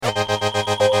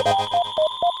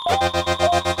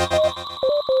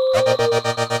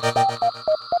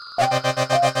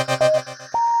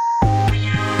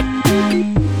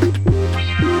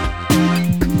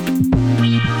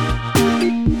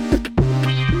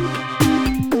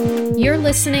You're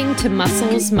listening to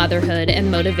Muscles, Motherhood,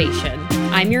 and Motivation.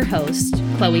 I'm your host,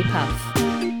 Chloe Puff.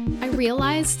 I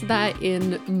realized that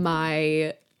in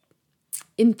my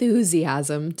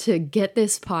enthusiasm to get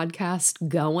this podcast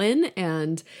going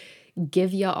and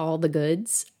give you all the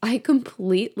goods, I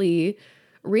completely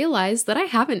realized that I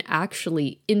haven't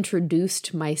actually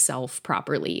introduced myself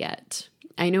properly yet.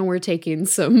 I know we're taking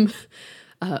some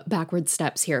backward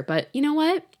steps here, but you know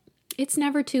what? It's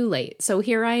never too late. So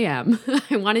here I am.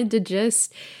 I wanted to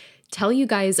just tell you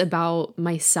guys about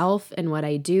myself and what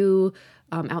I do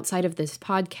outside of this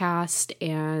podcast.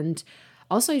 And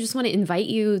also, I just want to invite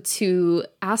you to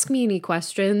ask me any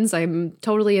questions. I'm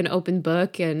totally an open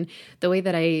book. And the way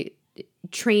that I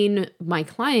train my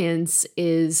clients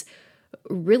is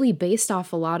really based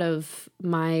off a lot of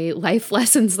my life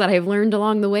lessons that I've learned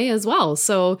along the way as well.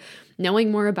 So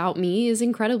knowing more about me is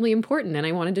incredibly important, and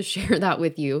I wanted to share that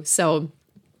with you. So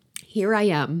here I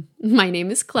am. My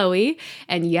name is Chloe,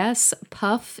 and yes,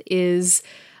 Puff is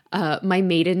my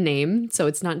maiden name. So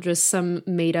it's not just some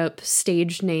made up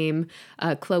stage name.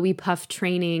 Chloe Puff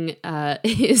Training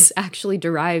is actually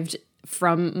derived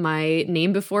from my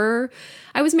name before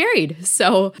I was married.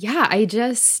 So yeah,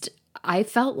 I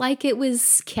felt like it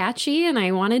was catchy and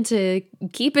I wanted to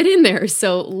keep it in there.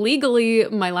 So legally,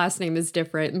 my last name is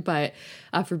different, but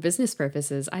for business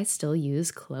purposes, I still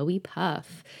use Chloe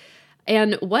Puff.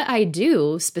 And what I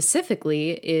do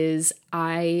specifically is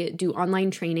I do online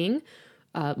training,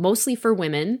 mostly for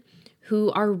women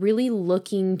who are really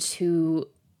looking to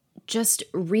just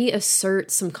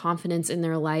reassert some confidence in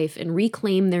their life and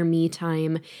reclaim their me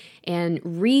time and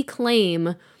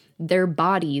reclaim their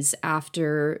bodies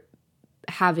after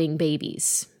having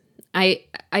babies. I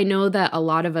know that a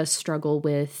lot of us struggle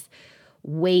with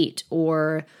weight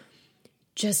or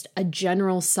just a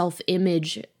general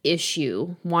self-image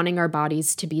issue, wanting our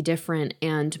bodies to be different,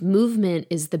 and movement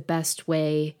is the best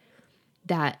way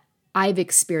that I've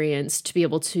experienced to be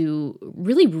able to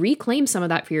really reclaim some of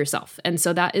that for yourself. And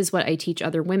so that is what I teach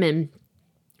other women.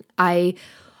 I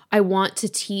want to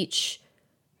teach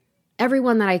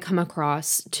everyone that I come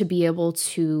across to be able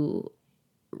to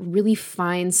really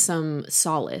find some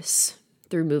solace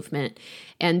through movement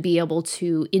and be able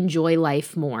to enjoy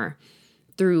life more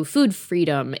through food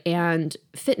freedom and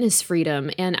fitness freedom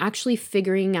and actually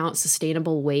figuring out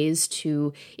sustainable ways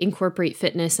to incorporate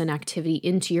fitness and activity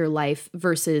into your life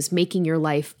versus making your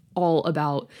life all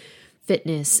about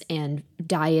fitness and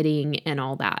dieting and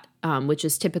all that, which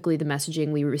is typically the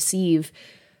messaging we receive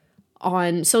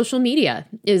on social media,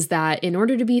 is that in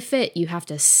order to be fit, you have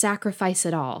to sacrifice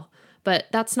it all. But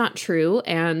that's not true,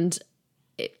 and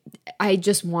I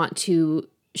just want to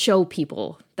show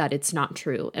people that it's not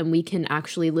true, and we can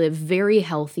actually live very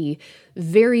healthy,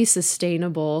 very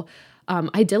sustainable,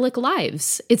 idyllic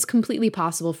lives. It's completely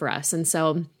possible for us. And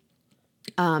so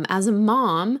as a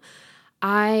mom,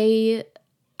 I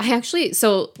actually,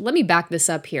 so let me back this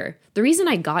up here. The reason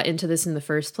I got into this in the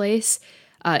first place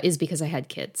is because I had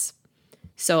kids.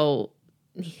 So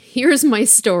here's my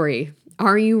story.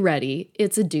 Are you ready?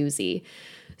 It's a doozy.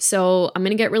 So I'm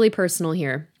going to get really personal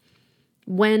here.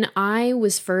 When I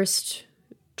was first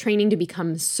training to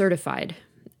become certified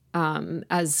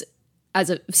as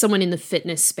someone in the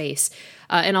fitness space,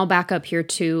 and I'll back up here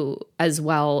too as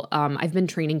well. I've been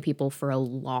training people for a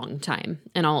long time,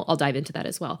 and I'll dive into that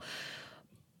as well.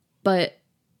 But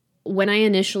when I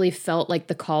initially felt like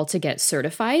the call to get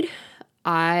certified,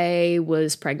 I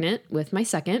was pregnant with my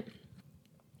second.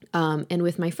 And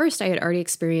with my first, I had already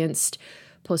experienced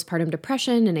postpartum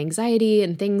depression and anxiety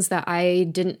and things that I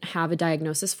didn't have a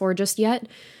diagnosis for just yet.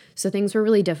 So things were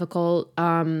really difficult.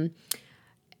 And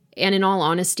in all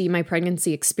honesty, my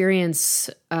pregnancy experience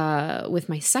with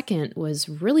my second was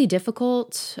really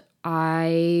difficult.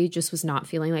 I just was not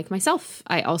feeling like myself.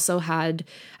 I was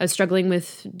struggling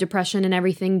with depression and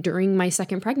everything during my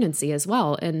second pregnancy as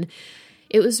well. And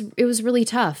it was really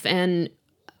tough. And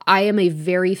I am a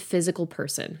very physical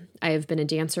person. I have been a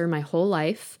dancer my whole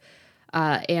life,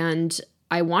 and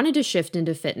I wanted to shift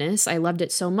into fitness. I loved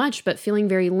it so much, but feeling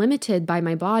very limited by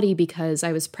my body because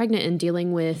I was pregnant and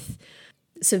dealing with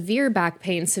severe back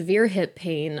pain, severe hip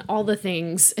pain, all the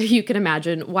things you can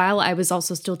imagine, while I was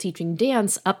also still teaching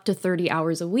dance up to 30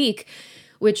 hours a week,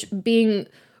 which, being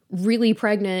really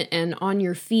pregnant and on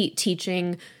your feet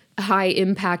teaching high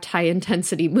impact, high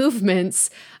intensity movements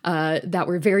that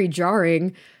were very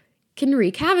jarring can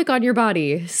wreak havoc on your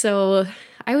body. So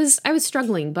I was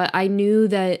struggling, but I knew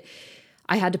that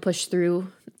I had to push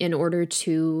through in order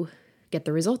to get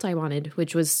the result I wanted,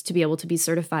 which was to be able to be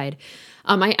certified.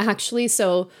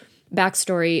 So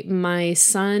backstory, my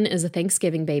son is a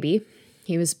Thanksgiving baby.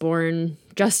 He was born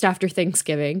just after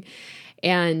Thanksgiving.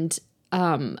 And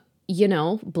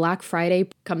Black Friday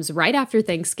comes right after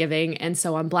Thanksgiving. And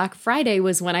so on Black Friday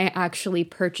was when I actually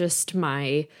purchased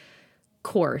my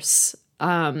course.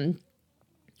 I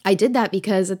did that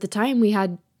because at the time we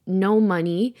had no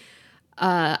money.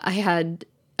 I had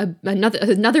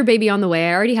another baby on the way.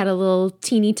 I already had a little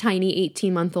teeny tiny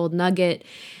 18-month-old nugget,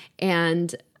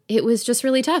 and it was just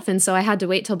really tough. And so I had to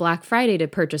wait till Black Friday to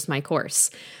purchase my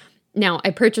course. Now,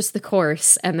 I purchased the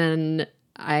course and then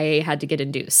I had to get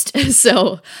induced.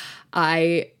 So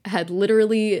I had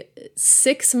literally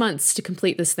 6 months to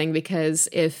complete this thing, because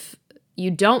if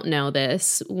you don't know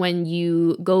this, when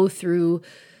you go through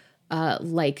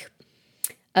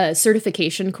a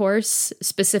certification course,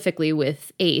 specifically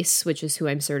with ACE, which is who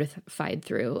I'm certified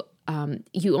through,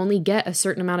 you only get a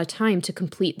certain amount of time to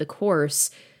complete the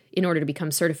course in order to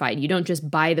become certified. You don't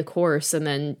just buy the course and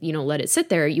then, let it sit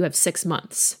there. You have 6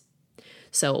 months.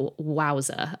 So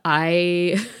wowza,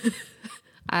 I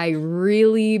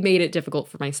really made it difficult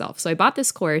for myself. So I bought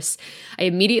this course. I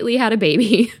immediately had a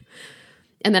baby.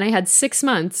 And then I had 6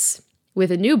 months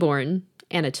with a newborn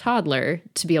and a toddler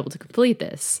to be able to complete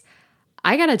this.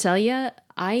 I gotta tell you,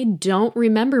 I don't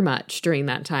remember much during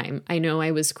that time. I know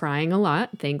I was crying a lot,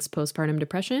 thanks postpartum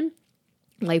depression.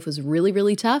 Life was really,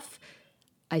 really tough.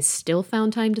 I still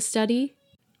found time to study.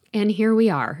 And here we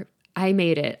are. I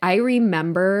made it. I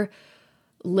remember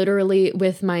literally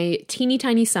with my teeny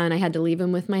tiny son, I had to leave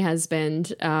him with my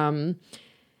husband. And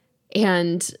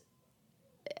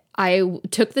I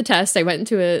took the test. I went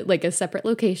into a separate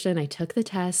location. I took the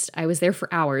test. I was there for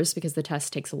hours because the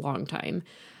test takes a long time.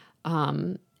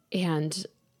 And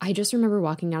I just remember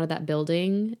walking out of that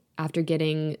building after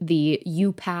getting the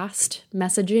 "you passed"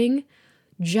 messaging,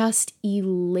 just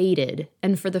elated.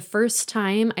 And for the first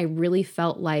time, I really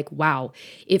felt like, wow,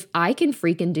 if I can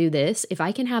freaking do this, if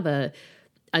I can have a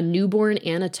newborn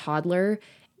and a toddler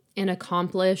and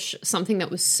accomplish something that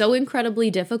was so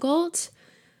incredibly difficult,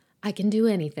 I can do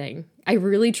anything. I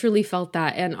really, truly felt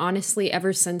that. And honestly,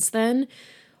 ever since then,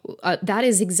 that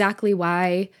is exactly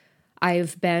why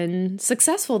I've been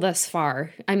successful thus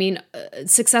far. I mean,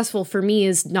 successful for me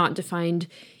is not defined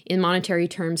in monetary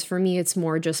terms. For me, it's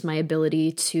more just my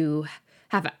ability to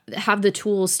have the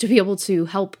tools to be able to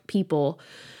help people.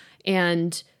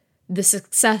 And the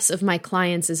success of my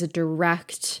clients is a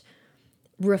direct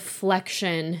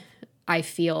reflection, I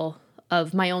feel,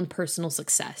 of my own personal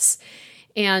success.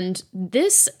 And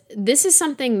this is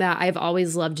something that I've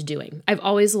always loved doing. I've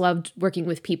always loved working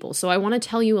with people. So I want to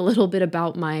tell you a little bit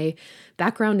about my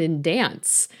background in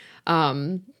dance.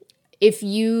 If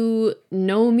you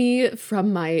know me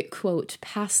from my, quote,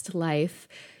 past life,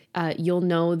 you'll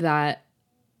know that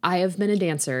I have been a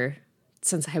dancer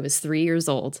since I was 3 years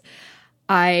old.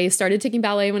 I started taking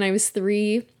ballet when I was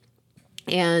 3.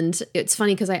 And it's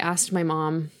funny because I asked my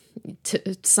mom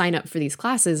to sign up for these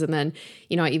classes. And then,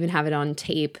 I even have it on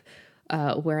tape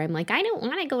where I'm like, I don't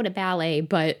want to go to ballet,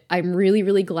 but I'm really,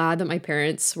 really glad that my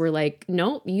parents were like,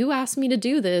 no, you asked me to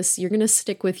do this. You're going to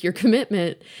stick with your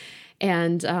commitment.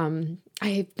 And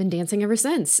I've been dancing ever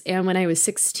since. And when I was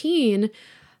 16,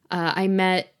 I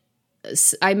met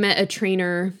a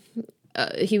trainer.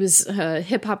 He was a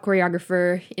hip hop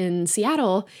choreographer in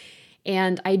Seattle.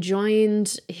 And I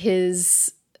joined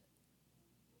his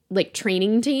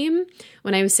training team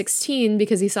when I was 16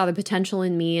 because he saw the potential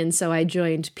in me. And so I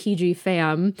joined PG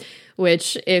Fam,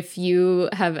 which if you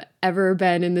have ever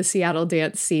been in the Seattle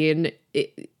dance scene,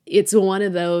 it's one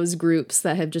of those groups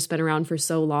that have just been around for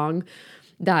so long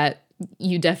that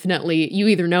you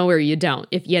either know or you don't.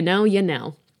 If you know, you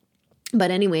know.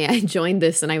 But anyway, I joined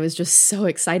this and I was just so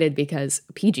excited because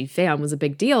PG Fam was a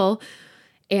big deal.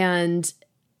 And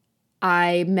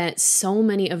I met so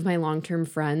many of my long-term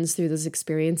friends through those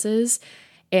experiences,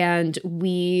 and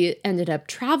we ended up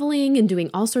traveling and doing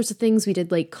all sorts of things. We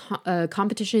did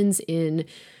competitions in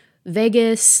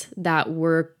Vegas that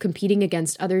were competing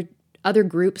against other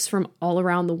groups from all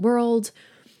around the world.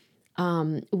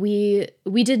 We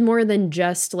did more than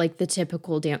just the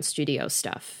typical dance studio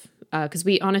stuff because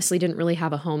we honestly didn't really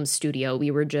have a home studio.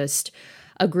 We were just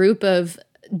a group of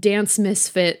dance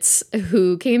misfits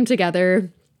who came together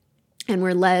and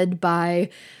were led by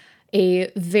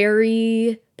a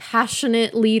very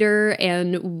passionate leader,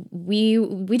 and we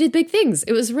did big things.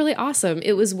 It was really awesome.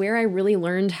 It was where I really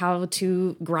learned how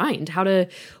to grind, how to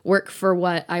work for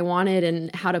what I wanted,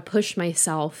 and how to push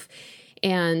myself.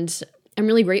 And I'm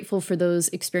really grateful for those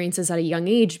experiences at a young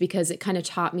age because it kind of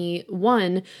taught me,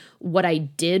 1, what I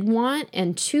did want,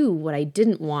 and 2, what I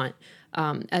didn't want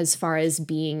as far as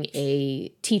being a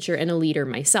teacher and a leader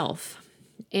myself.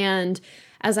 And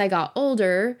as I got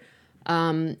older,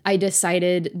 I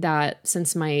decided that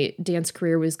since my dance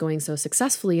career was going so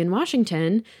successfully in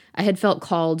Washington, I had felt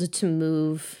called to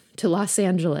move to Los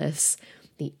Angeles,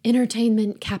 the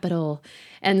entertainment capital.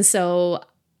 And so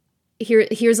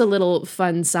here's a little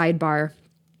fun sidebar.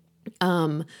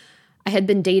 I had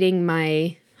been dating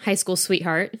my high school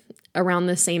sweetheart around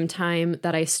the same time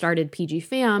that I started PG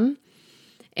Fam,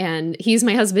 and he's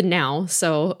my husband now,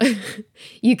 so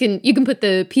you can put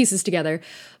the pieces together.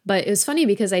 But it was funny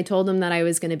because I told him that I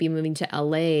was going to be moving to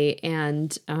LA,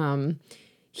 and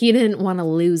he didn't want to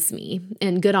lose me,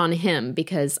 and good on him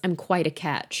because I'm quite a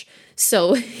catch.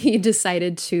 So he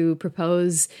decided to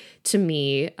propose to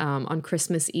me on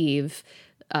Christmas Eve,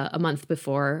 a month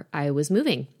before I was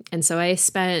moving. And so I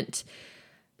spent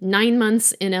 9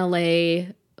 months in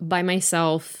LA by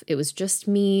myself. It was just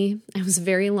me. I was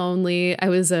very lonely.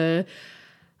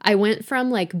 I went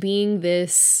from like being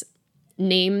this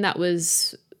name that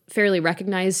was fairly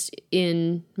recognized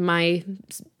in my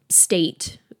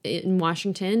state in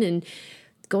Washington and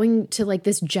going to like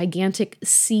this gigantic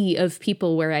sea of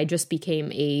people where I just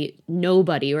became a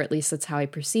nobody, or at least that's how I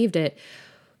perceived it.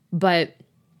 But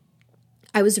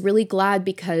I was really glad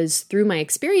because through my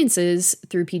experiences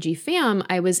through PG Fam,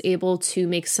 I was able to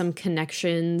make some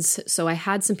connections. So I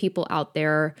had some people out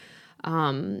there.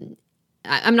 I'm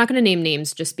not going to name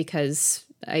names just because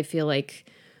I feel like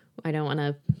I don't want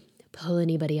to pull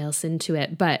anybody else into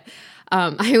it. But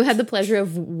I had the pleasure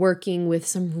of working with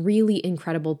some really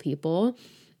incredible people.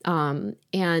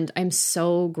 And I'm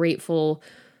so grateful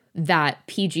that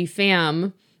PG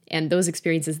Fam and those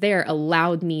experiences there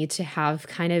allowed me to have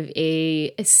kind of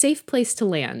a safe place to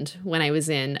land when I was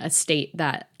in a state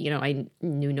that, I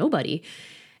knew nobody.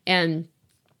 And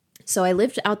so I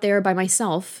lived out there by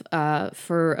myself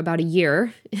for about a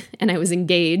year, and I was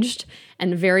engaged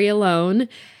and very alone.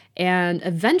 And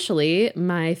eventually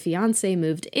my fiance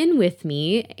moved in with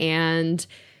me, and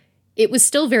it was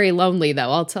still very lonely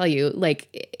though, I'll tell you.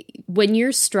 Like when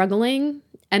you're struggling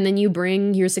and then you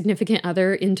bring your significant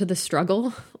other into the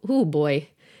struggle, oh boy,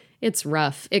 it's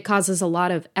rough. It causes a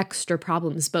lot of extra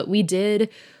problems, but we did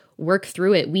work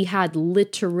through it. We had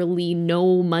literally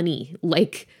no money,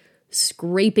 like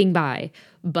scraping by,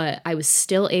 but I was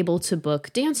still able to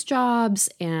book dance jobs,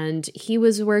 and he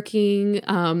was working.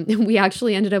 We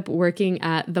actually ended up working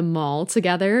at the mall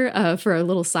together for a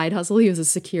little side hustle. He was a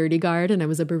security guard and I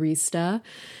was a barista,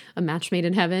 a match made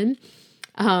in heaven.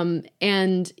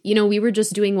 And, we were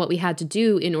just doing what we had to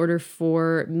do in order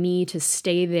for me to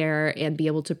stay there and be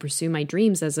able to pursue my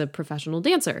dreams as a professional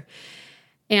dancer.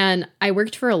 And I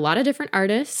worked for a lot of different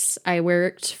artists. I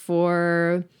worked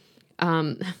for,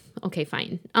 okay,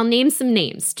 fine. I'll name some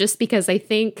names just because I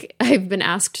think I've been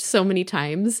asked so many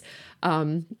times.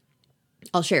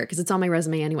 I'll share because it's on my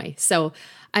resume anyway. So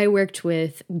I worked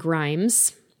with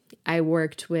Grimes. I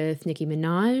worked with Nicki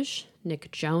Minaj,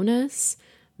 Nick Jonas,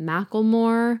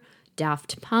 Macklemore,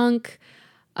 Daft Punk,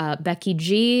 Becky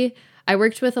G. I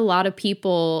worked with a lot of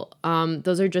people.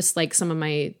 Those are just like some of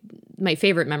my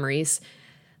favorite memories.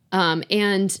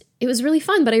 And it was really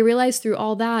fun, but I realized through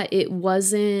all that, it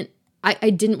wasn't,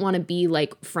 I didn't want to be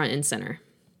like front and center.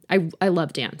 I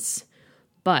love dance,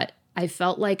 but I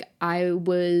felt like I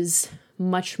was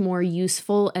much more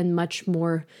useful and much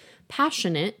more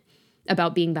passionate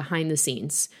about being behind the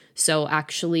scenes. So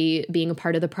actually being a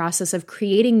part of the process of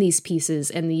creating these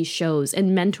pieces and these shows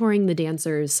and mentoring the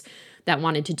dancers that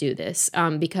wanted to do this.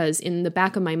 Because in the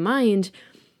back of my mind,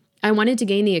 I wanted to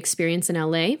gain the experience in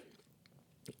LA.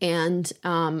 And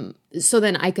so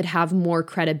then I could have more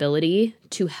credibility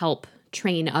to help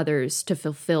train others to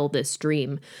fulfill this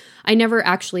dream. I never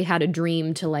actually had a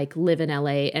dream to like live in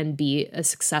LA and be a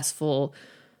successful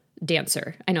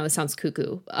dancer. I know this sounds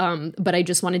cuckoo, but I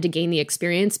just wanted to gain the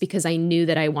experience because I knew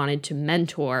that I wanted to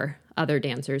mentor other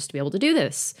dancers to be able to do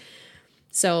this.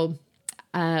 So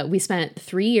we spent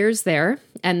 3 years there,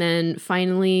 and then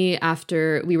finally,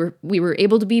 after we were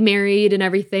able to be married and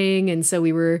everything, and so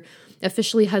we were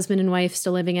officially husband and wife,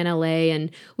 still living in LA,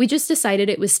 and we just decided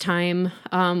it was time.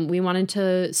 We wanted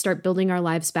to start building our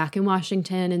lives back in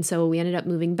Washington, and so we ended up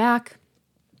moving back,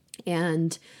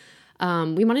 and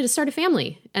we wanted to start a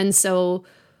family. And so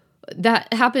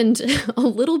that happened a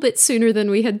little bit sooner than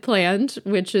we had planned,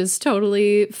 which is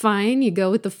totally fine. You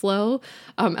go with the flow.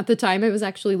 At the time, I was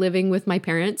actually living with my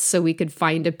parents, so we could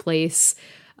find a place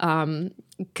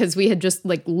because we had just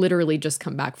like literally just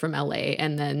come back from LA.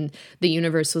 And then the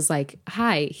universe was like,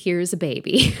 hi, here's a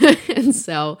baby. And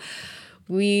so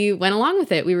we went along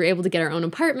with it. We were able to get our own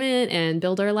apartment and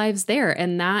build our lives there.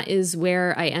 And that is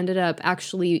where I ended up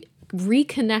actually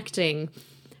reconnecting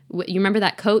You remember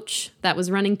that coach that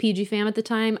was running PG Fam at the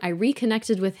time? I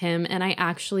reconnected with him, and I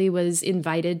actually was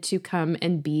invited to come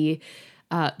and be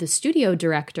the studio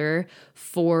director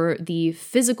for the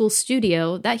physical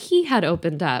studio that he had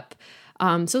opened up.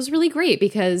 So it was really great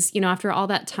because, after all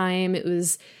that time,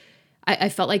 I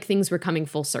felt like things were coming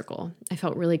full circle. I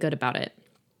felt really good about it.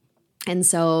 And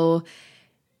so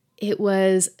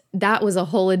that was a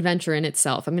whole adventure in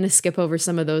itself. I'm going to skip over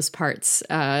some of those parts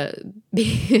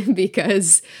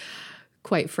because,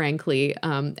 quite frankly,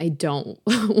 I don't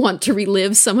want to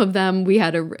relive some of them. We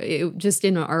had just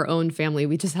in our own family,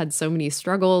 we just had so many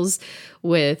struggles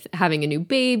with having a new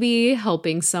baby,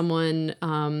 helping someone,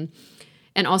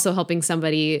 and also helping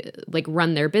somebody like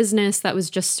run their business that was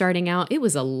just starting out. It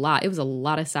was a lot. It was a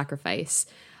lot of sacrifice.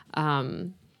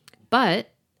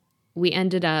 But we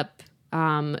ended up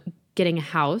getting a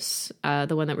house,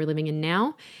 the one that we're living in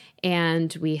now.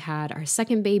 And we had our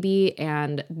second baby,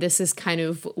 and this is kind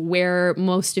of where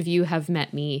most of you have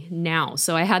met me now.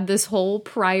 So I had this whole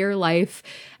prior life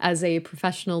as a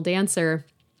professional dancer,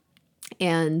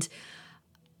 and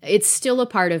it's still a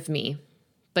part of me.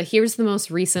 But here's the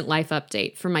most recent life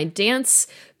update. For my dance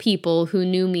people who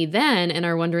knew me then and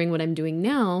are wondering what I'm doing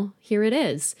now, here it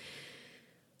is.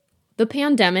 The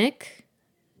pandemic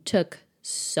took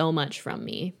so much from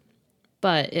me,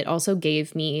 but it also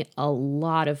gave me a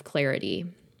lot of clarity.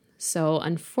 So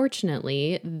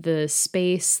unfortunately, the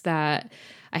space that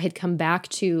I had come back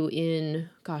to in,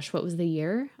 what was the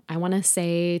year? I want to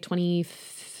say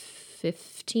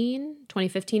 2015.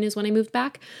 2015 is when I moved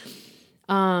back.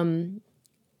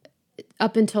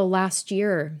 Up until last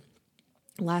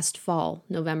fall,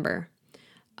 November.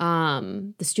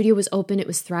 The studio was open, it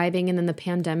was thriving, and then the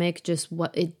pandemic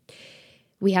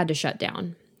we had to shut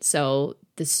down. So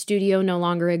the studio no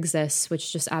longer exists,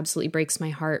 which just absolutely breaks my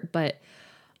heart. But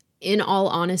in all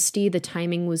honesty, the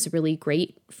timing was really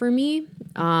great for me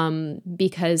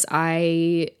because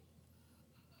I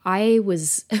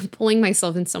was pulling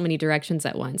myself in so many directions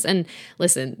at once. And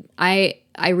listen, I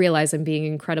realize I'm being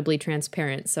incredibly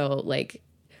transparent. So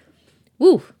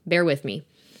bear with me.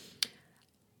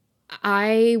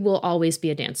 I will always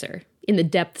be a dancer in the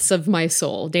depths of my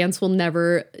soul. Dance will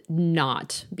never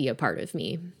not be a part of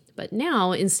me. But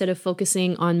now, instead of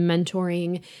focusing on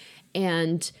mentoring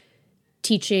and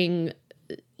teaching,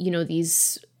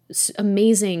 these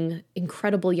amazing,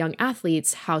 incredible young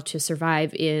athletes how to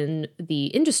survive in the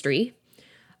industry,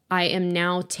 I am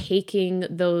now taking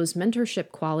those mentorship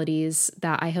qualities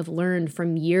that I have learned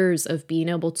from years of being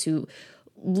able to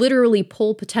literally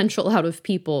pull potential out of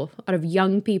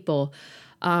young people.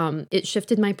 It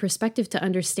shifted my perspective to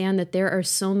understand that there's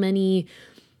so many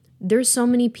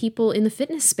people in the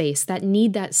fitness space that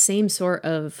need that same sort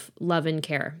of love and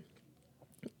care.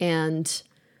 And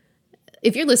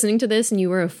if you're listening to this and you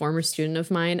were a former student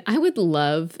of mine, I would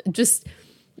love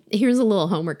here's a little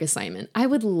homework assignment. I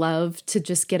would love to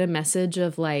just get a message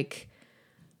of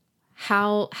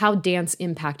how dance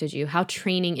impacted you, how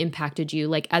training impacted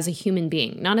you, as a human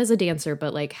being, not as a dancer,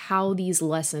 but how these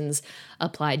lessons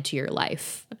applied to your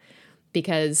life.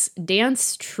 Because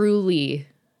dance truly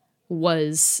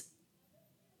was,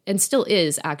 and still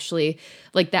is actually,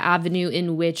 the avenue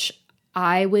in which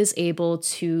I was able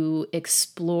to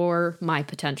explore my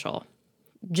potential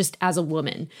just as a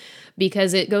woman,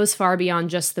 because it goes far beyond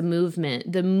just the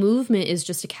movement. The movement is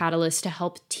just a catalyst to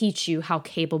help teach you how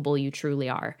capable you truly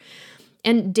are.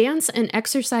 And dance and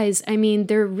exercise,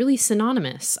 they're really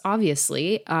synonymous,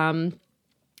 obviously.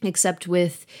 Except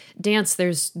with dance,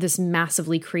 there's this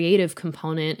massively creative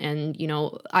component. And,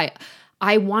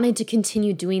 I wanted to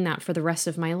continue doing that for the rest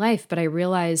of my life, but I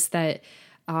realized that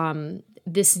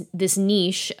this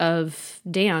niche of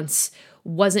dance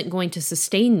wasn't going to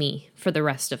sustain me for the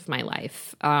rest of my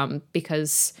life.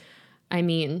 Because,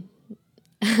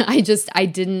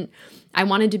 I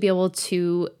wanted to be able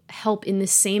to help in the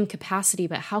same capacity,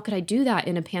 but how could I do that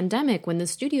in a pandemic when the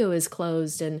studio is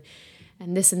closed and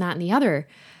this and that and the other?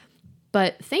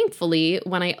 But thankfully,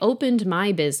 when I opened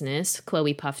my business,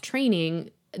 Chloe Puff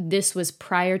Training, this was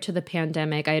prior to the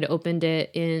pandemic. I had opened it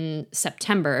in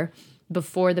September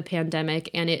before the pandemic,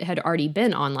 and it had already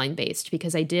been online based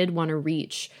because I did want to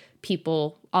reach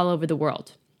people all over the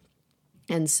world.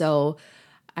 And so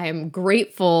I am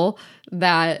grateful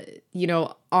that,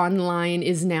 online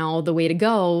is now the way to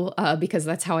go because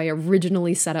that's how I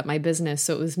originally set up my business.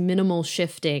 So it was minimal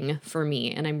shifting for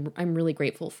me, and I'm really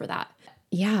grateful for that.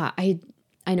 Yeah, I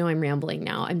know I'm rambling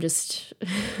now. I'm just,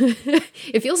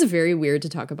 it feels very weird to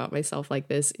talk about myself like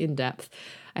this in depth.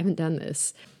 I haven't done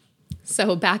this.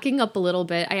 So backing up a little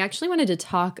bit, I actually wanted to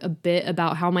talk a bit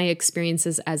about how my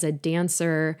experiences as a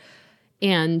dancer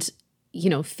and,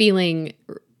 feeling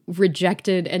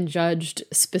rejected and judged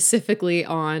specifically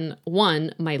on,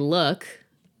 one, my look.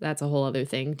 That's a whole other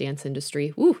thing, dance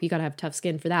industry. Woo, you gotta have tough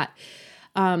skin for that.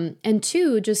 And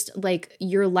two, just like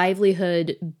your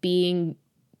livelihood being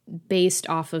based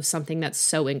off of something that's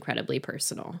so incredibly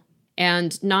personal.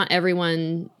 And not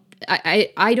everyone,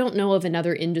 I don't know of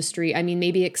another industry, I mean,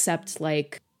 maybe except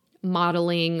like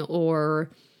modeling or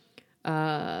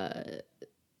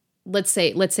let's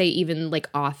say even like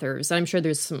authors. I'm sure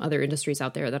there's some other industries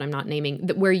out there that I'm not naming,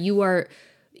 where you're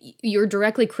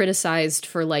directly criticized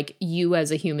for like you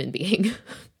as a human being.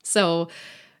 So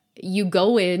you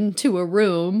go into a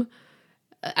room,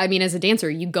 I mean, as a dancer,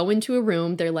 you go into a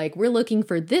room, they're like, we're looking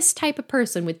for this type of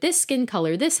person with this skin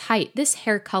color, this height, this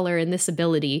hair color, and this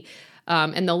ability.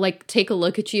 And they'll like take a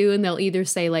look at you and they'll either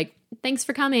say like, thanks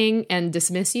for coming and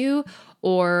dismiss you,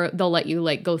 or they'll let you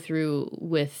like go through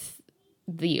with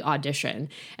the audition.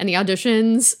 And the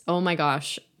auditions, oh my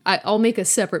gosh, I'll make a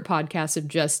separate podcast of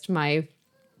just my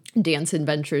dance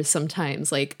adventures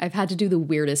sometimes. Like I've had to do the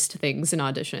weirdest things in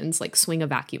auditions, like swing a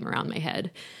vacuum around my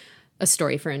head. A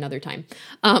story for another time.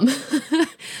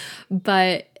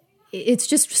 But it's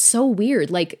just so weird.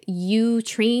 Like you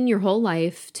train your whole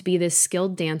life to be this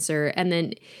skilled dancer, and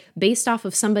then based off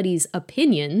of somebody's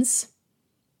opinions,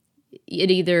 it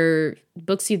either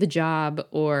books you the job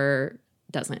or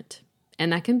doesn't.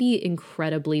 And that can be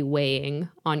incredibly weighing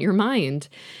on your mind.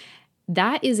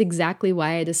 That is exactly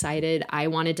why I decided I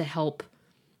wanted to help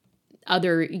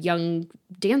other young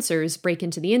dancers break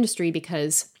into the industry,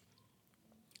 because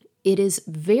it is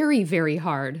very, very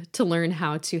hard to learn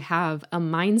how to have a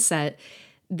mindset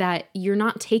that you're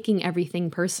not taking everything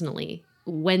personally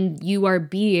when you are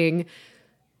being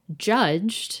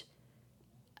judged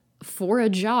for a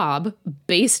job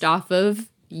based off of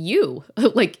you,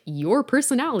 like your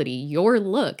personality, your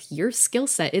look, your skill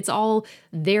set. It's all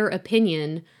their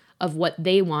opinion of what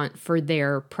they want for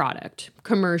their product,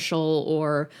 commercial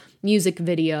or music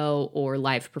video or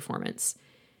live performance.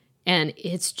 And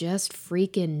it's just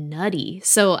freaking nutty.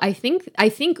 So I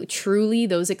think truly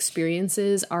those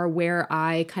experiences are where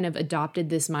I kind of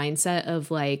adopted this mindset of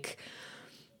like,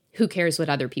 who cares what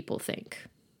other people think?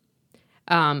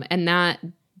 And that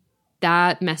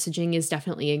messaging is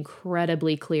definitely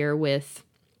incredibly clear with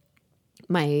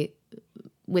my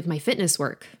fitness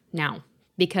work now,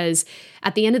 because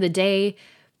at the end of the day,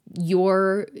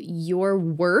 your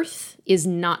worth is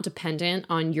not dependent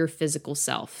on your physical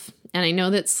self. And I know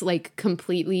that's like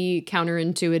completely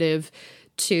counterintuitive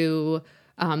to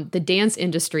the dance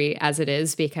industry as it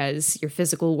is, because your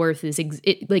physical worth is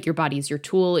like your body is your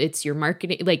tool. It's your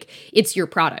marketing, like it's your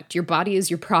product. Your body is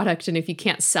your product. And if you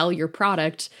can't sell your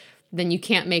product, then you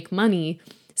can't make money.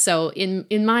 So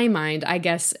in my mind, I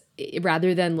guess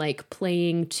rather than like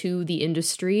playing to the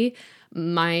industry,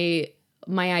 my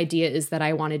idea is that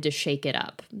I wanted to shake it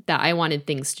up, that I wanted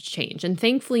things to change. And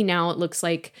thankfully now it looks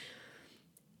like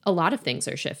a lot of things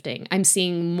are shifting. I'm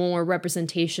seeing more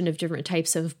representation of different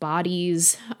types of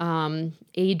bodies,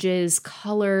 ages,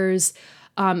 colors.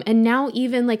 And now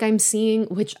even like I'm seeing,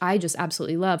 which I just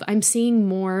absolutely love, I'm seeing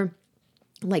more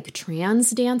like trans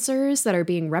dancers that are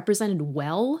being represented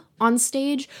well on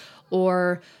stage,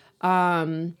 or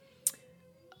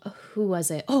who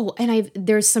was it? Oh, and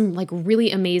there's some like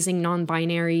really amazing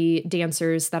non-binary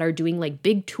dancers that are doing like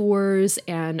big tours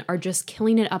and are just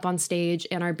killing it up on stage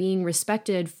and are being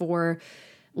respected for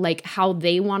like how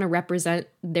they want to represent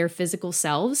their physical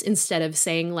selves, instead of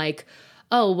saying like,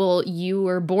 oh, well, you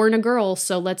were born a girl,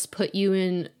 so let's put you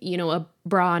in, a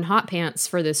bra and hot pants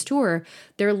for this tour.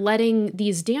 They're letting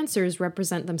these dancers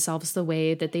represent themselves the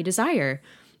way that they desire.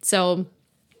 So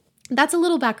that's a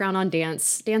little background on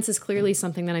dance. Dance is clearly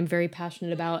something that I'm very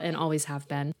passionate about and always have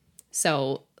been.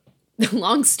 So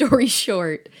long story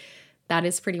short, that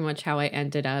is pretty much how I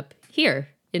ended up here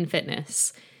in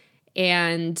fitness.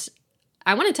 And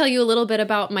I want to tell you a little bit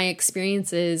about my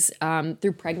experiences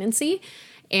through pregnancy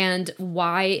and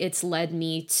why it's led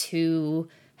me to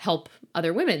help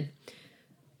other women.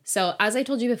 So as I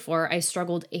told you before, I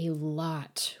struggled a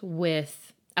lot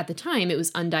with, at the time, it was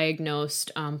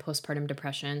undiagnosed postpartum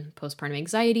depression, postpartum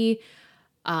anxiety.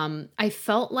 I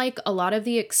felt like a lot of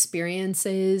the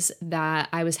experiences that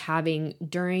I was having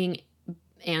during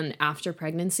and after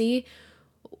pregnancy,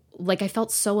 like I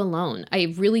felt so alone.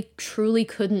 I really, truly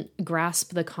couldn't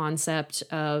grasp the concept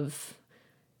of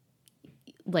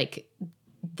like,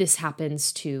 this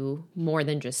happens to more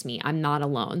than just me. I'm not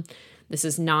alone. This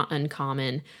is not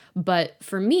uncommon. But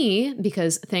for me,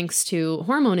 because thanks to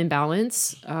hormone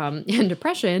imbalance and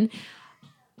depression,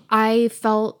 I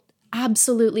felt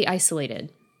absolutely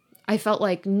isolated. I felt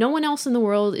like no one else in the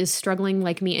world is struggling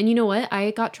like me. And you know what?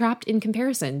 I got trapped in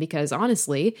comparison because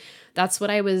honestly, that's what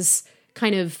I was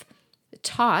kind of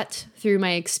taught through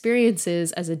my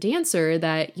experiences as a dancer,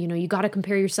 that, you got to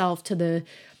compare yourself to the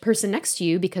person next to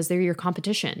you because they're your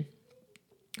competition.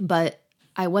 But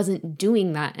I wasn't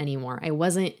doing that anymore. I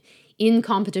wasn't in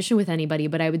competition with anybody,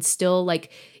 but I would still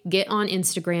like get on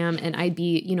Instagram and I'd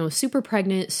be, super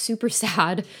pregnant, super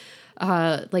sad,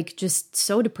 like just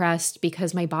so depressed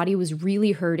because my body was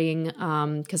really hurting,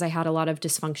 because I had a lot of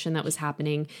dysfunction that was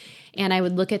happening. And I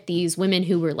would look at these women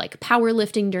who were like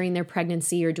powerlifting during their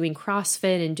pregnancy or doing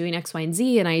CrossFit and doing X, Y, and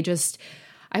Z. And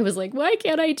I was like, why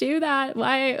can't I do that?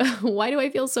 Why do I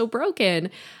feel so broken?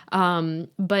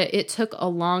 But it took a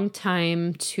long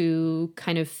time to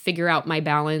kind of figure out my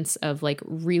balance of like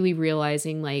really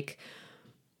realizing like,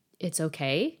 it's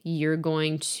okay.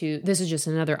 This is just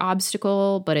another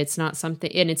obstacle, but it's not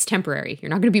something, and it's temporary. You're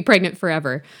not going to be pregnant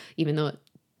forever, even though it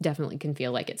definitely can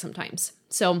feel like it sometimes.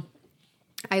 So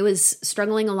I was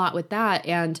struggling a lot with that.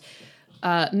 And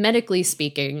medically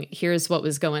speaking, here's what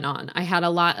was going on. I had a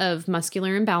lot of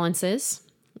muscular imbalances.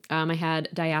 I had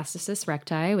diastasis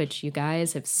recti, which you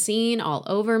guys have seen all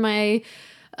over my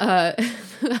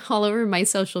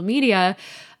social media.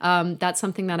 That's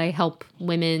something that I help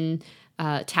women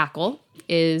tackle,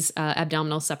 is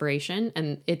abdominal separation.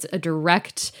 And it's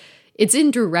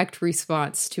in direct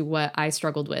response to what I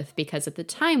struggled with, because at the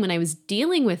time when I was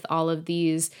dealing with all of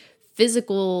these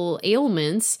physical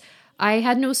ailments, I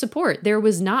had no support. There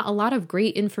was not a lot of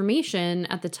great information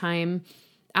at the time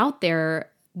out there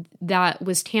that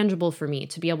was tangible for me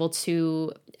to be able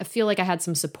to feel like I had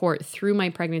some support through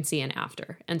my pregnancy and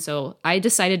after. And so I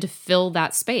decided to fill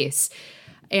that space.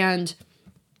 And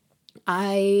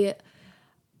I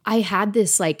had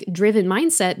this like driven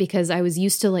mindset because I was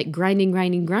used to like grinding.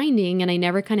 And I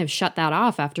never kind of shut that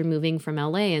off after moving from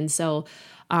LA. And so,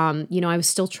 I was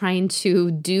still trying to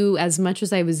do as much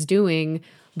as I was doing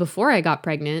before I got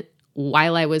pregnant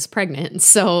while I was pregnant.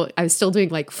 So I was still doing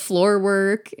like floor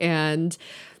work and,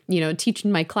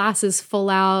 teaching my classes full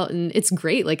out. And it's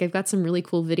great. Like I've got some really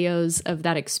cool videos of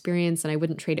that experience and I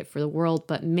wouldn't trade it for the world.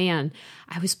 But man,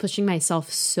 I was pushing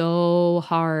myself so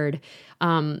hard,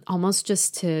 almost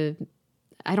just to,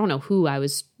 I don't know who I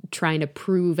was trying to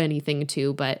prove anything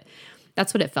to, but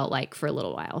that's what it felt like for a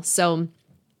little while. So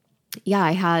yeah,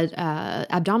 I had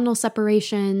abdominal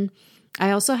separation.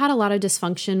 I also had a lot of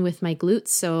dysfunction with my glutes.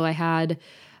 So I had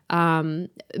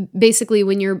basically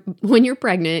when you're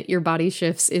pregnant, your body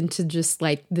shifts into just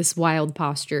like this wild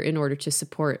posture in order to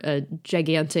support a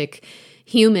gigantic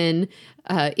human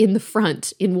in the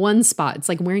front in one spot. It's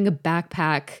like wearing a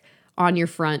backpack on your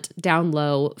front, down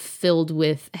low, filled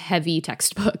with heavy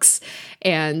textbooks.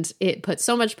 And it put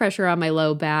so much pressure on my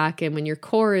low back. And when your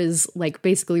core is like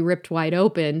basically ripped wide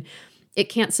open, it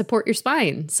can't support your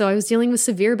spine. So I was dealing with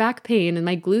severe back pain and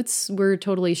my glutes were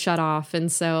totally shut off. And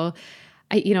so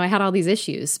I had all these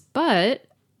issues, but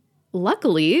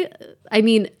luckily,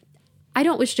 I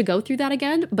don't wish to go through that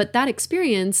again, but that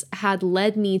experience had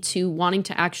led me to wanting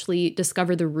to actually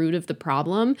discover the root of the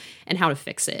problem and how to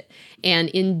fix it. And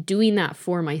in doing that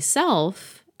for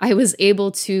myself, I was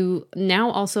able to now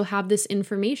also have this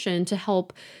information to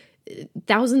help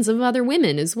thousands of other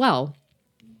women as well.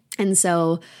 And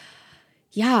so,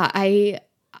 yeah, I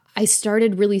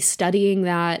started really studying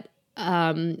that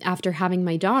after having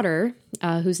my daughter,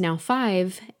 who's now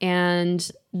 5.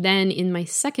 And then in my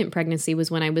second pregnancy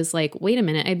was when I was like, wait a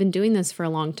minute, I've been doing this for a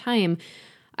long time.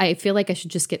 I feel like I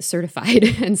should just get certified.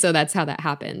 And so that's how that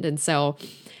happened. And so,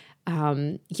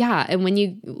 yeah. And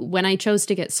when I chose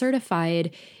to get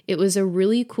certified, it was a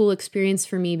really cool experience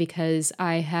for me because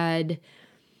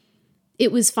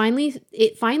it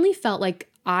finally felt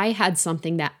like I had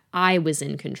something that I was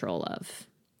in control of.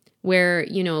 Where,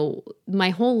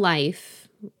 my whole life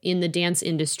in the dance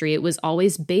industry, it was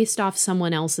always based off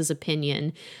someone else's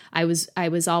opinion. I was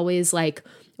always like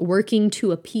working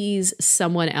to appease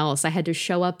someone else. I had to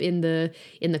show up in the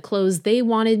clothes they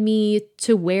wanted me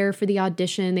to wear for the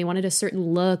audition. They wanted a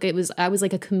certain look. I was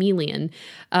like a chameleon.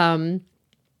 And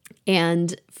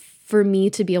for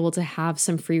me to be able to have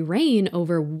some free reign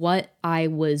over what I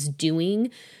was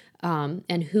doing,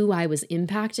 and who I was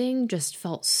impacting just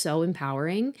felt so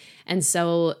empowering. And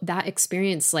so that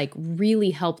experience like really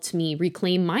helped me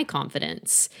reclaim my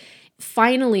confidence.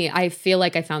 Finally, I feel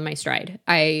like I found my stride.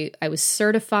 I was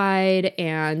certified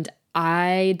and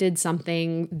I did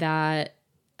something that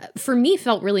for me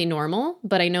felt really normal,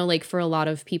 but I know like for a lot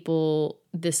of people,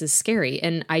 this is scary.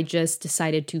 And I just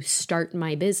decided to start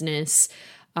my business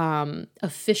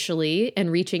officially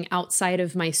and reaching outside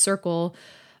of my circle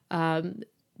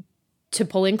to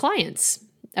pull in clients.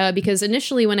 because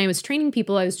initially when I was training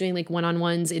people, I was doing like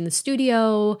one-on-ones in the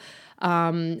studio.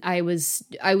 I was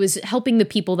helping the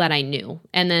people that I knew.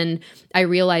 And then I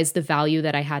realized the value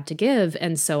that I had to give.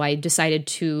 And so I decided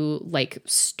to like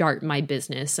start my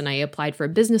business, and I applied for a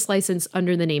business license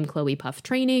under the name Chloe Puff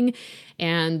Training.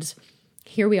 And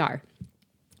here we are.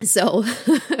 So,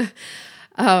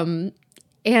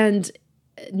 and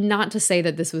not to say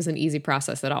that this was an easy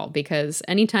process at all, because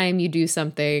anytime you do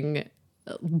something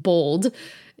bold,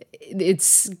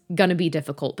 it's going to be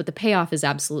difficult, but the payoff is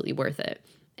absolutely worth it.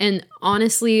 And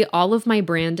honestly, all of my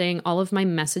branding, all of my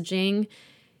messaging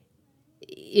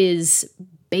is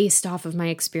based off of my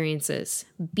experiences.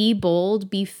 Be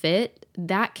bold, be fit.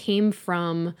 That came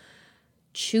from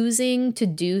choosing to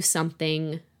do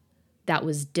something that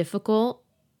was difficult,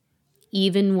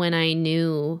 even when I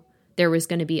knew there was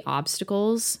going to be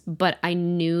obstacles, but I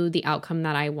knew the outcome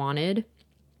that I wanted.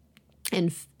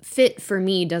 And fit for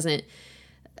me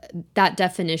that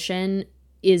definition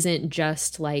isn't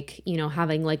just like,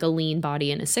 having like a lean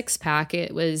body and a six pack.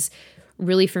 It was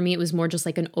really, for me, it was more just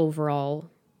like an overall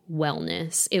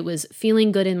wellness. It was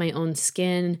feeling good in my own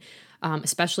skin,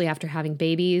 especially after having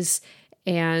babies.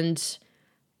 And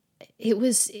it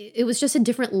was just a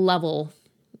different level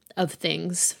of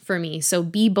things for me. So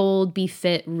be bold, be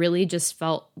fit really just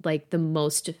felt like the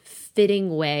most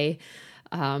fitting way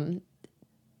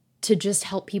to just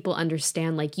help people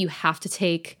understand, like, you have to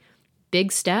take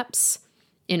big steps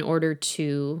in order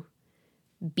to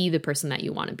be the person that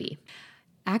you want to be.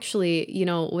 Actually,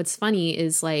 what's funny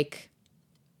is like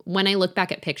when I look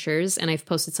back at pictures, and I've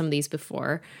posted some of these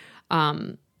before,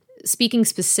 speaking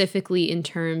specifically in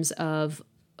terms of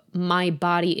my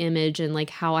body image and like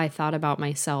how I thought about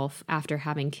myself after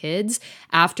having kids,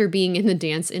 after being in the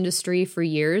dance industry for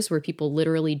years where people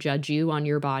literally judge you on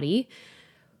your body,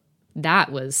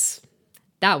 that was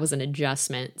an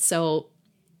adjustment. So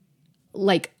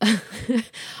like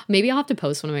maybe I'll have to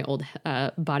post one of my old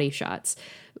body shots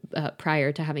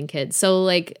prior to having kids. So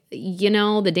like,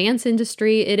 the dance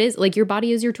industry, it is like your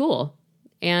body is your tool,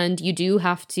 and you do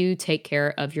have to take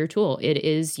care of your tool.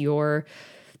 It's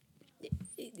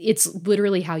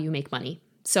literally how you make money.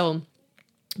 So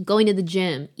going to the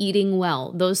gym, eating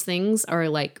well, those things are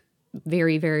like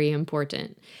very, very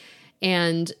important.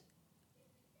 And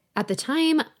at the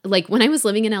time, like when I was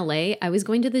living in LA, I was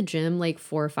going to the gym like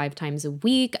 4 or 5 times a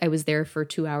week. I was there for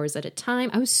 2 hours at a time.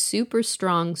 I was super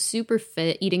strong, super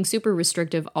fit, eating super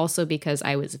restrictive also because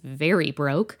I was very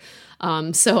broke.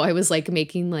 So I was like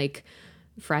making like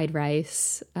fried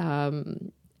rice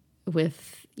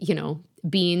with,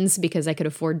 beans because I could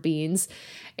afford beans.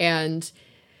 And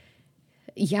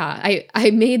yeah,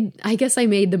 I guess I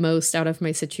made the most out of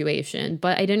my situation,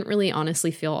 but I didn't really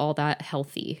honestly feel all that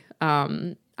healthy.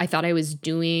 I thought I was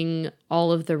doing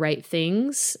all of the right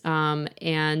things,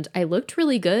 and I looked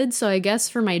really good. So I guess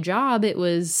for my job, it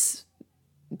was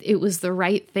the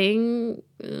right thing.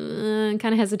 I'm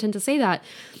kind of hesitant to say that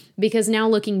because now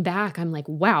looking back, I'm like,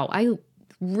 wow, I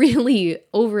really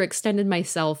overextended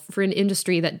myself for an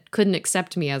industry that couldn't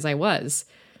accept me as I was.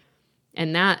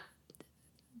 And that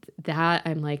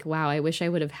I'm like, wow, I wish I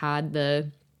would have had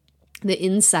the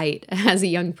insight as a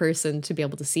young person to be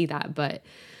able to see that. But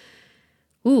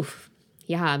oof,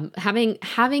 yeah,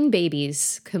 having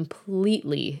babies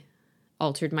completely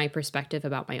altered my perspective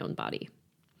about my own body.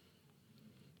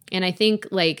 And I think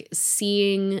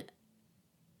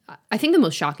I think the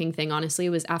most shocking thing, honestly,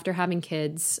 was after having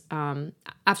kids,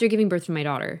 after giving birth to my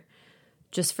daughter,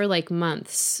 just for like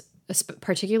months,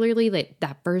 particularly like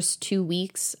that first 2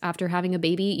 weeks after having a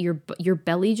baby, your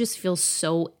belly just feels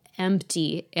so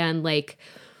empty and like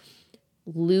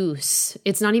loose.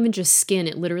 It's not even just skin.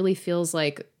 It literally feels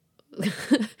like,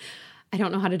 I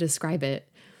don't know how to describe it.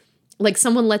 Like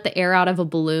someone let the air out of a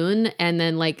balloon and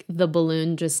then like the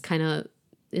balloon just kind of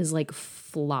is like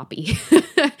floppy.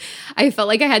 I felt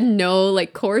like I had no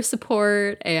like core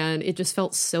support and it just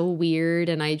felt so weird.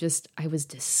 And I was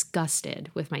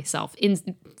disgusted with myself.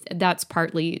 That's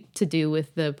partly to do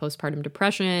with the postpartum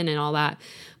depression and all that.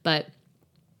 But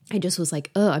I just was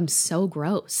like, oh, I'm so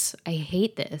gross. I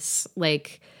hate this.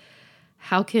 Like,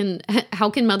 how can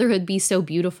motherhood be so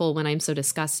beautiful when I'm so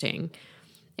disgusting?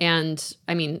 And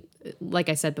I mean, like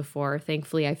I said before,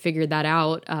 thankfully I figured that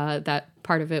out. That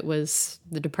part of it was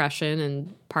the depression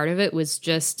and part of it was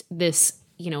just this,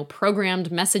 programmed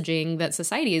messaging that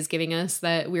society is giving us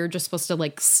that we're just supposed to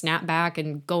like snap back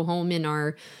and go home in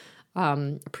our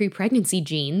pre-pregnancy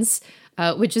jeans,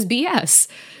 which is BS.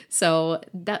 So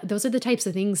those are the types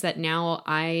of things that now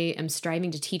I am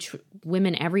striving to teach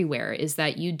women everywhere, is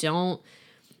that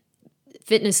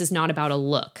fitness is not about a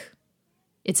look.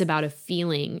 It's about a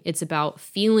feeling. It's about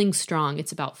feeling strong.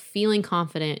 It's about feeling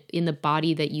confident in the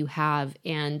body that you have,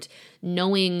 and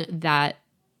knowing that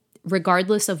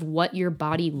regardless of what your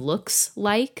body looks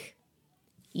like,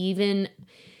 even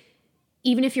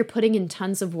if you're putting in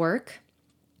tons of work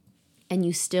and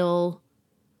you still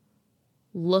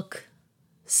look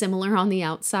similar on the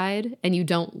outside and you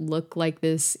don't look like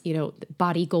this,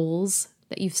 body goals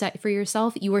that you've set for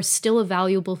yourself, you are still a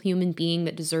valuable human being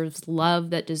that deserves love,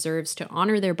 that deserves to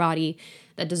honor their body,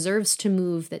 that deserves to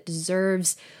move, that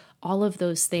deserves all of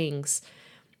those things.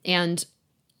 And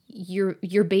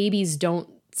your babies don't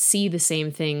see the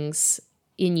same things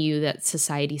in you that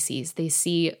society sees. They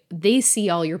see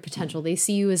all your potential. They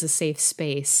see you as a safe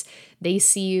space. They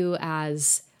see you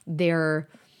as their,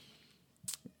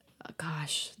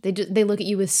 they look at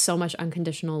you with so much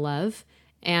unconditional love.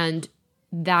 And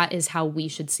that is how we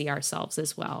should see ourselves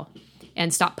as well.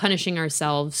 And stop punishing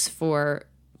ourselves for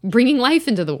bringing life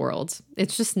into the world.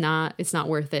 It's not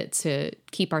worth it to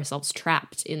keep ourselves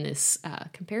trapped in this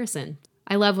comparison.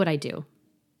 I love what I do.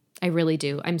 I really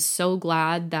do. I'm so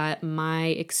glad that my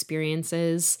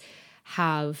experiences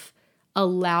have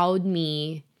allowed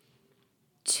me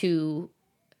to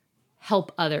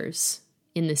help others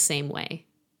in the same way.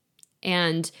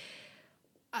 And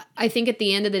I think at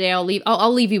the end of the day,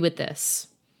 I'll leave you with this.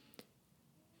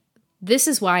 This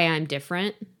is why I'm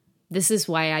different. This is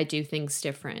why I do things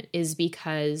different, is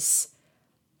because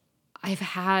I've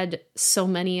had so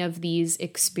many of these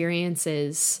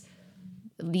experiences,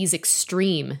 these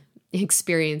extreme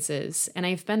experiences, and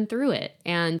I've been through it.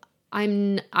 And I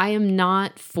am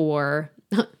not for,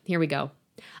 here we go.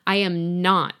 I am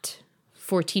not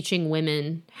for teaching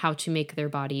women how to make their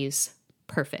bodies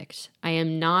perfect. I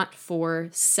am not for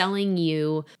selling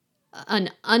you an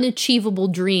unachievable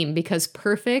dream, because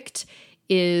perfect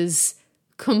is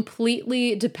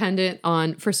completely dependent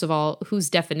on, first of all, whose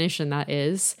definition that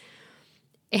is.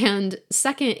 And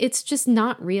second, it's just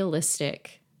not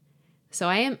realistic. So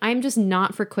I'm just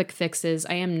not for quick fixes.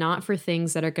 I am not for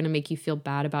things that are going to make you feel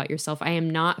bad about yourself. I am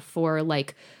not for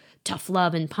like tough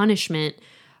love and punishment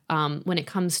when it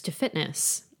comes to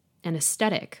fitness and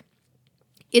aesthetic.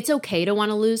 It's okay to want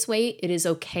to lose weight. It is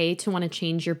okay to want to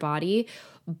change your body.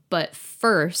 But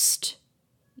first,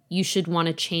 you should want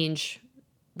to change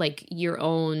like your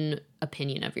own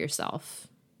opinion of yourself.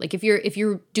 Like if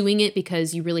you're doing it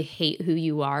because you really hate who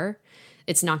you are,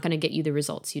 it's not going to get you the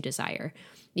results you desire.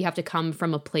 You have to come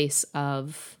from a place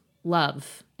of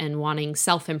love and wanting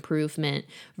self-improvement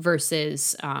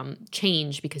versus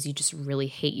change because you just really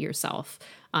hate yourself.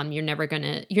 You're never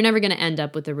gonna end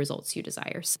up with the results you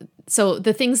desire. So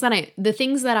the things that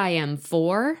I am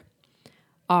for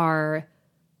are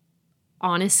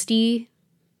honesty,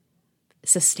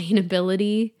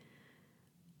 sustainability.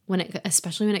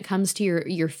 Especially when it comes to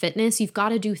your fitness, you've got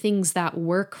to do things that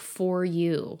work for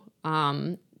you.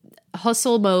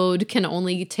 Hustle mode can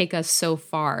only take us so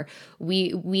far.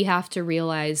 We have to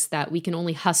realize that we can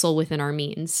only hustle within our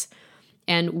means.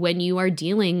 And when you are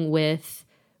dealing with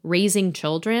raising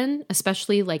children,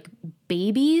 especially like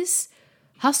babies,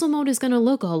 hustle mode is going to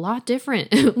look a lot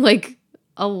different, like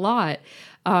a lot.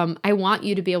 I want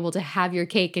you to be able to have your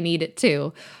cake and eat it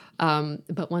too,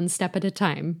 but one step at a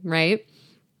time, right?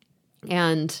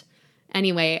 And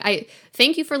anyway, I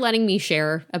thank you for letting me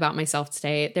share about myself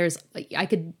today.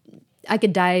 I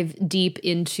could dive deep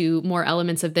into more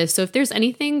elements of this. So if there's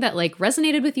anything that like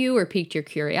resonated with you or piqued your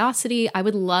curiosity, I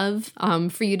would love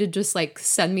for you to just like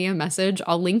send me a message.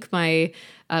 I'll link my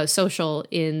social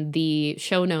in the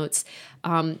show notes.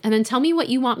 And then tell me what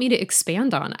you want me to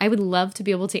expand on. I would love to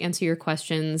be able to answer your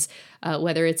questions,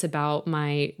 whether it's about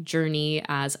my journey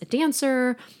as a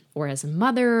dancer or as a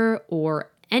mother or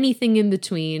anything in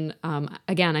between.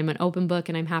 Again, I'm an open book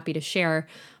and I'm happy to share.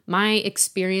 My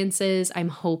experiences, I'm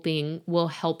hoping, will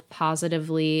help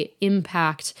positively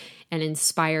impact and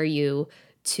inspire you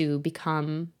to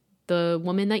become the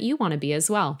woman that you want to be as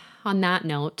well. On that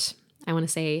note, I want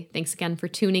to say thanks again for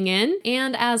tuning in.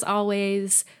 And as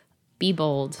always, be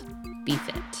bold, be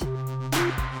fit.